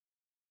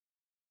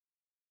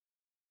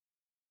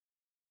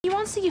You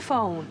answer your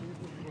phone.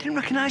 Didn't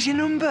recognise your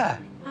number.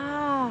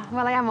 Ah,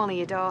 well, I am only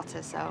your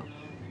daughter, so...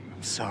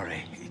 I'm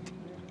sorry.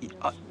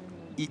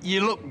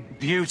 You look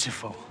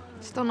beautiful.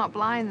 Still not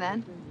blind,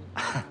 then.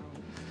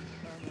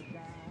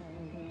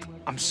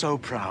 I'm so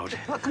proud.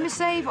 Look, can we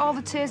save all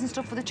the tears and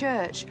stuff for the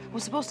church? We're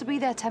supposed to be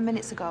there 10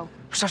 minutes ago.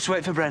 Just have to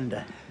wait for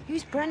Brenda.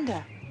 Who's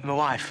Brenda? My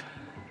wife.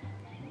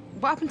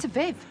 What happened to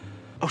Viv?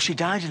 Oh, she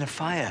died in a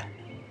fire.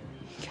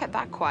 You kept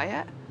that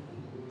quiet.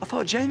 I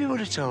thought Jamie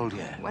would have told you.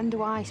 When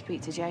do I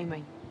speak to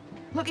Jamie?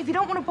 Look, if you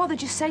don't want to bother,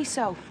 just say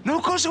so. No,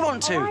 of course I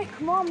want to. All right,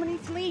 come on, we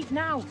need to leave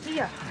now.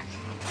 Here.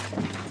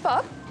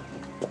 Bob?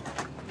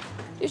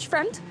 Who's your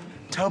friend?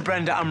 Tell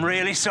Brenda I'm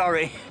really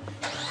sorry.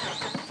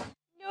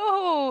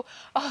 No!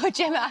 Oh,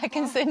 Gemma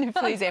Atkinson, who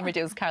plays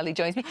Emmerdale's Carly,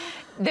 joins me.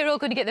 They're all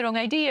going to get the wrong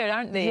idea,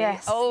 aren't they?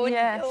 Yes. Oh,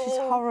 yeah, no. she's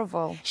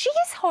horrible. She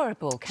is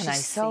horrible, can I say?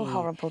 She's so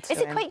horrible to Is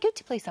it him. quite good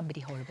to play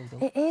somebody horrible,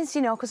 though? It is,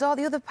 you know, because all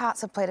the other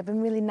parts I've played have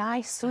been really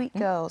nice, sweet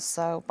girls,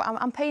 so... But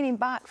I'm paying him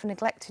back for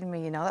neglecting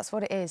me, you know, that's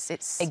what it is.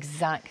 It's...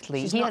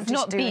 Exactly. She's He not has just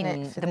not doing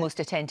been it for the most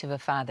attentive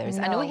of fathers.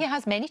 No. I know he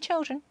has many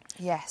children.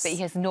 Yes. But he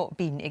has not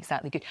been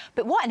exactly good.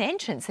 But what an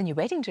entrance in your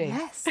wedding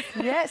dress. Yes.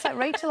 Yeah, it's like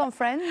Rachel on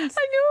Friends.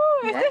 I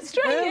know, Yeah, that's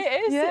right, well,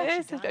 it is, yeah.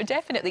 it is,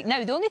 definitely.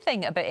 Now, the only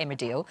thing about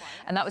Emmerdale,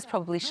 and that was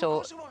probably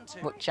shot,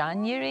 what,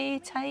 January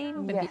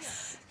time? Maybe.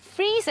 Yes.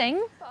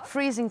 Freezing.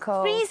 Freezing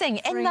cold. Freezing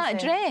in that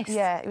dress.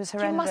 Yeah, it was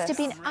horrendous. You must have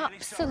been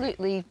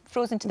absolutely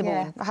frozen to the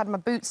bone. I had my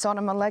boots on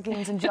and my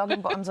leggings and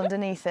jogging bottoms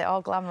underneath it,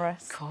 all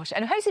glamorous. Gosh,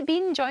 and how's it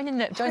been joining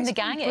the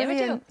gang at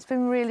Emmerdale? It's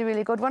been really,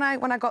 really good. When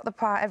I got the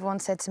part, everyone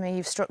said to me,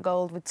 "You've struck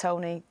gold with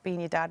Tony being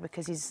your dad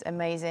because he's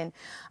amazing."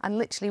 And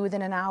literally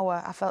within an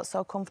hour, I felt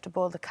so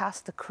comfortable. The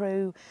cast, the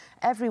crew,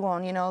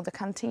 everyone, you know, the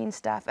canteen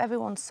staff,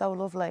 everyone's so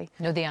lovely.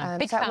 No, they are.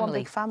 Big it's like family. one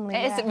big family.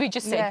 It is, we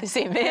just said the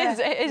same. It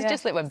is Yeah.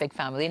 just like one big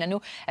family. And I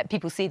know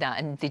people say that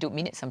and they don't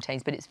mean it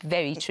sometimes, but it's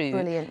very true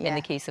brilliant, in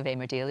the case of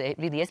Emmerdale. It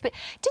really is. But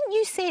didn't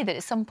you say that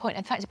at some point,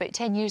 in fact about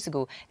 10 years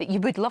ago, that you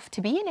would love to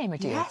be in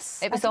Emmerdale?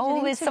 Yes. It was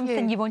always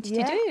something you wanted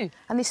to do.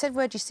 And they said,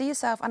 "Where do you see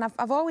yourself?" And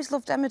I've always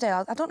loved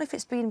Emmerdale. I don't know if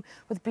it's been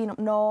with being up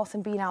north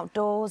and being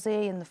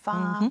outdoorsy and the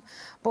farm,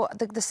 but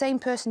the same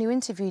person who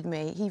interviewed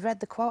me, he read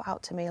the quote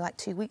out to me like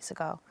 2 weeks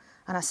ago,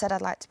 and I said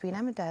I'd like to be in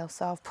Emmerdale,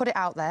 so I've put it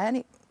out there and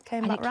it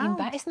came back round.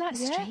 Isn't that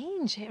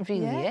strange? It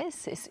really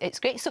is. It's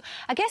great. So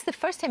I guess the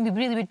first time we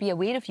really would be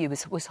aware of you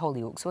was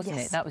Hollyoaks, wasn't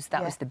it? That was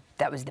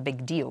the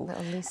big deal.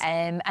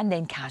 And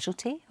then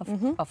Casualty,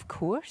 of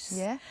course.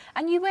 Yeah.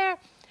 And you were,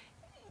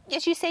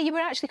 as you say, you were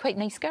actually quite a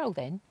nice girl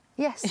then.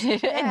 Yes,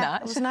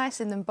 that. It was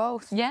nice in them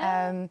both.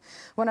 Yeah.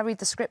 When I read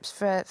the scripts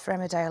for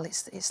Emmerdale,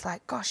 it's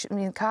like, gosh, I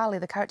mean, Carly,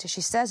 the character,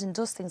 she says and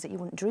does things that you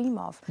wouldn't dream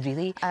of.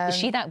 Really? Is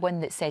she that one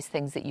that says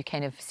things that you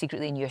kind of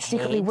secretly in your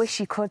secretly head? wish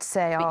you could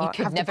say, but or you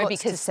could have never the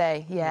guts to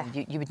say,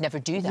 you would never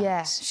do that.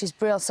 Yeah, she's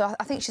brilliant. So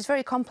I think she's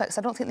very complex.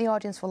 I don't think the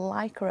audience will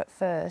like her at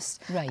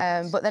first.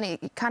 Right. But then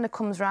it kind of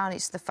comes round.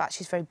 It's the fact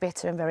she's very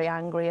bitter and very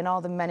angry, and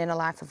all the men in her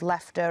life have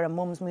left her, and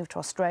mum's moved to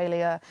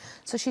Australia.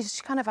 So she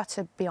kind of had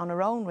to be on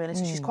her own, really.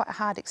 So she's quite a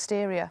hard exterior.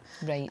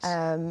 Right.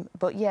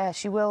 But yeah,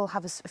 she will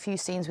have a few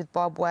scenes with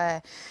Bob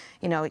where,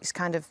 you know, it's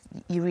kind of,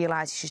 you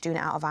realise she's doing it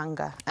out of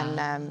anger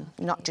and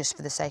not just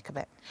for the sake of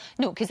it.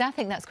 No, because I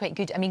think that's quite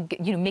good. I mean,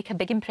 you know, make a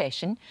big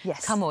impression.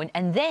 Yes. Come on,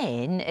 and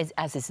then,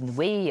 as is in the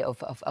way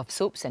of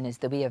soaps and is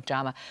the way of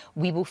drama,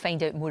 we will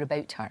find out more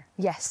about her.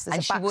 Yes, there's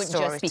and a she won't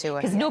backstory just be, to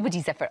her. because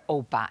nobody's ever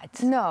all bad.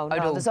 No,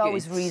 there's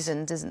always good.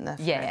 reasons, isn't there?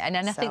 Yeah, and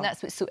I think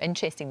that's what's so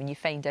interesting when you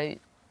find out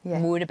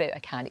more about a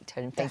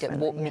character and find out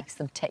what makes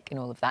them tick and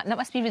all of that. And that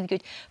must be really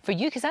good for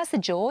you, because that's the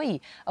joy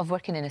of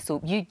working in a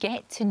soap. You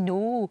get to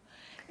know,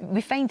 we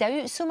find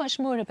out so much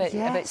more about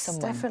someone. Yes,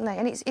 definitely.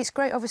 And it's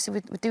great, obviously,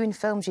 with doing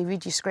films, you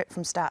read your script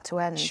from start to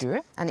end.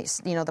 Sure. And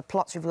it's, you know, the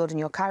plot's revealed in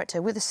your character.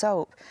 With a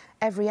soap,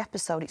 every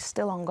episode, it's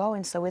still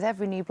ongoing. So with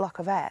every new block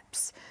of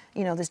eps,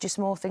 you know, there's just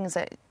more things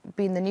that,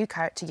 being the new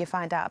character, you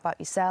find out about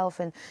yourself,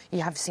 and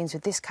you have scenes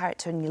with this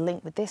character and you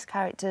link with this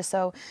character.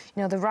 So,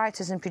 you know, the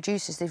writers and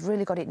producers, they've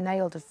really got it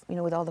nailed, you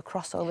know, with all the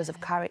crossovers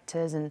of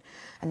characters and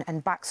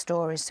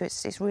backstories. So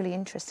it's really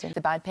interesting.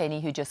 The bad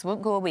penny who just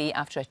won't go away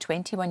after a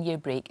 21-year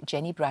break,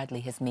 Jenny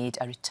Bradley has made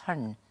a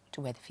return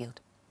to Weatherfield.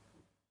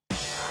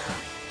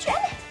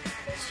 Jenny,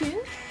 it's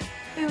you.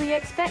 Who were you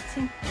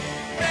expecting?